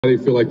How do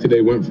you feel like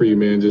today went for you,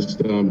 man?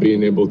 Just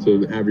being able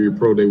to have your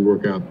pro day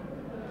workout.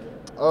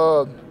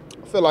 I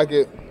feel like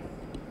it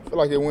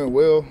went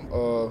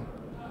well.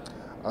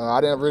 I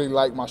didn't really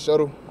like my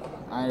shuttle.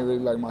 I ain't really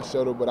like my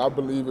shuttle, but I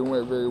believe it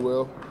went very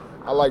well.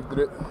 I liked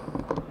it.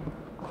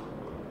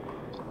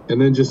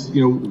 And then just,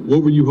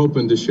 what were you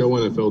hoping to show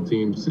NFL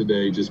teams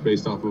today, just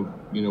based off of,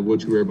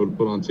 what you were able to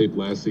put on tape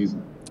last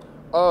season?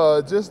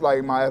 Just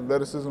like my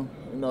athleticism,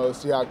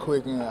 see how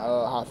quick and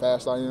how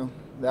fast I am.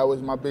 That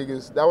was my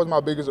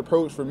biggest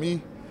approach for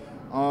me.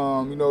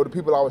 The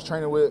people I was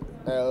training with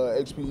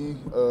at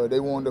XPE,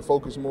 they wanted to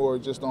focus more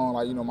just on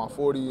my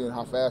 40 and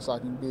how fast I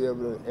can be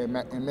able to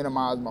and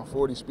minimize my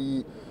 40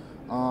 speed.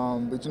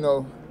 But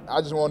I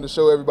just wanted to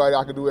show everybody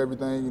I could do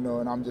everything,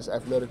 and I'm just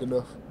athletic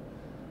enough.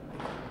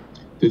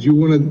 Did you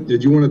want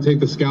to take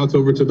the scouts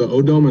over to the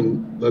O Dome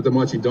and let them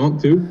watch you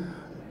dunk too?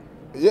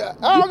 Yeah,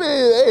 I mean,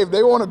 hey, if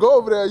they want to go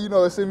over there,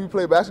 and see me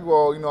play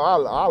basketball,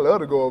 I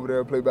love to go over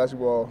there and play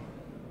basketball.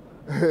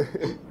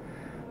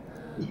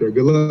 Sure.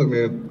 Good luck,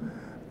 man.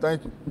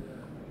 Thank you.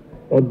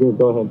 Edgar,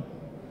 go ahead.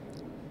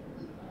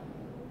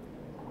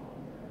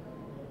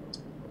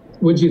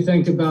 What'd you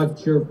think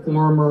about your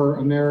former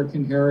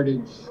American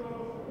Heritage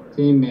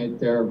teammate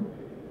there?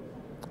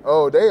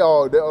 Oh,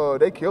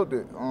 they killed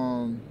it.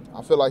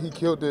 I feel like he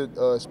killed it,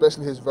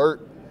 especially his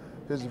vert.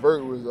 His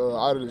vert was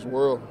out of this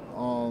world.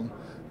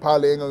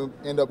 Probably ain't gonna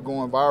end up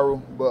going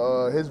viral,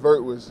 but his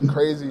vert was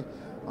crazy.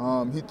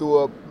 He threw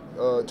up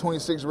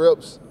 26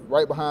 reps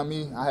right behind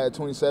me. I had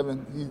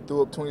 27. He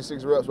threw up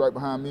 26 reps right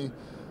behind me.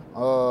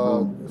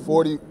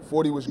 40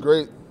 was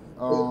great.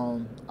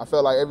 I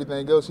felt like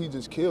everything else he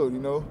just killed,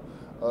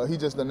 He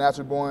just a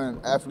natural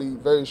born athlete,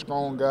 very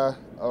strong guy.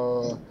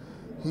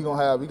 He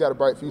got a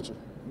bright future.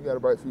 He got a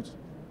bright future.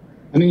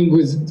 I mean,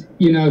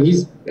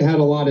 he's had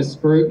a lot of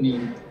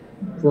scrutiny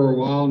for a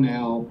while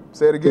now.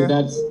 Say it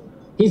again.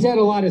 He's had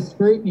a lot of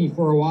scrutiny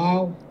for a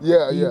while.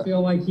 Yeah, Do you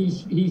feel like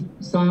he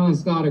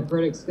silenced a lot of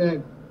critics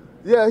today?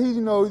 Yeah,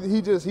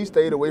 he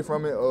stayed away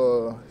from it.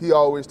 He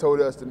always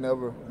told us to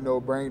never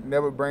bring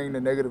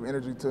the negative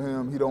energy to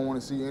him. He don't want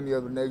to see any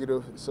other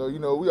negative. So,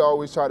 we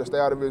always try to stay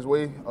out of his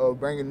way of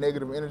bringing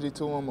negative energy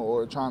to him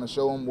or trying to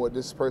show him what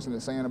this person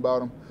is saying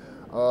about him.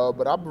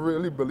 But I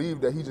really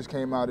believe that he just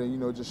came out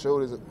and just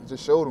showed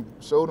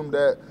him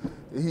that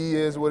he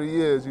is what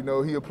he is. He a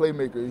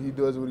playmaker. He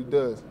does what he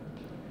does.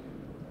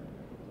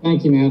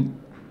 Thank you, man.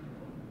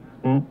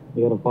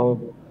 You got a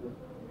follow?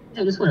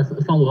 I just want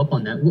to follow up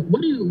on that.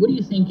 What do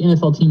you think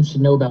NFL teams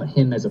should know about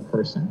him as a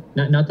person?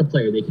 Not the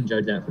player; they can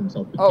judge that for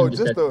themselves. Oh,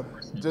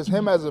 just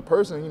him as a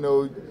person.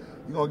 You're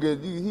gonna get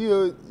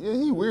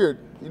he weird.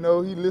 He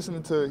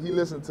listen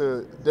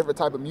to different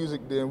type of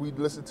music than we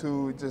listen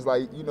to. Just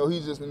like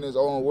he's just in his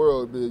own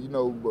world.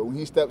 But when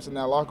he steps in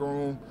that locker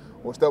room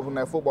or steps on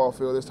that football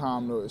field, it's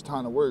time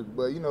to work.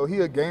 But he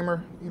a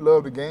gamer. He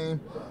love the game.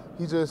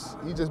 He just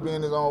be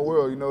in his own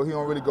world. He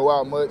don't really go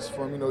out much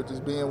from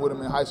just being with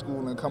him in high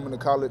school and coming to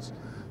college.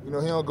 He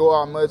don't go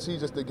out much. He's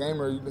just a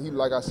gamer. He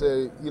like I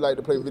said, he like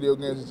to play video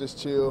games and just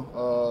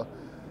chill.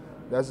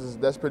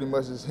 That's pretty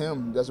much just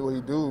him. That's what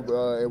he do.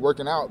 And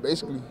working out,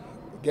 basically,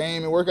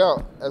 game and work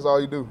out. That's all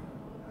he do.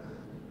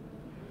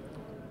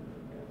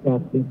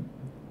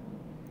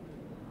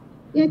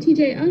 Yeah,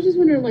 TJ, I was just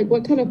wondering,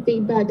 what kind of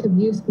feedback have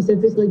you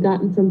specifically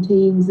gotten from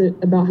teams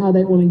about how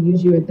they want to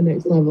use you at the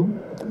next level?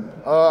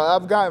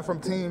 I've gotten from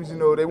teams,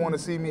 they want to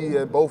see me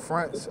at both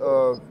fronts,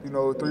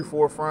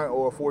 3-4 front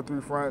or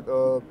 4-3 front.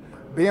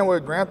 Being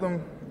with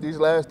Grantham these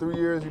last 3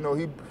 years,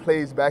 he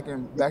plays back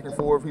and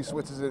forth. He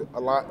switches it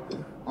a lot.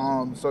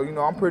 So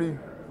I'm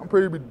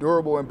pretty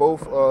durable in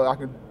both. I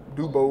can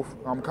do both.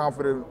 I'm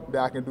confident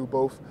that I can do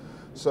both.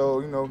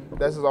 So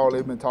that's just all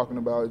they've been talking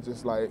about. It's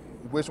just like,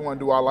 which one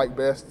do I like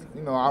best?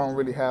 I don't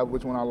really have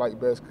which one I like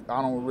best. I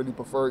don't really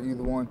prefer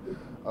either one.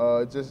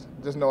 Just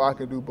know I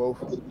can do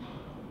both.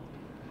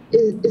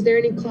 Is there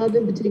any club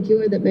in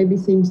particular that maybe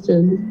seems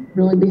to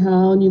really be high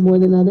on you more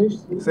than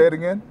others? Say it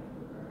again.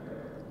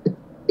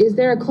 Is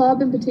there a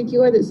club in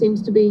particular that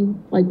seems to be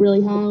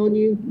really high on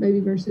you, maybe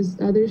versus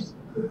others?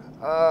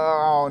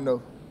 I don't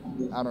know.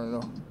 I don't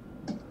know.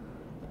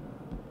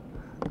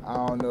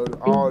 I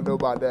don't know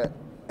about that.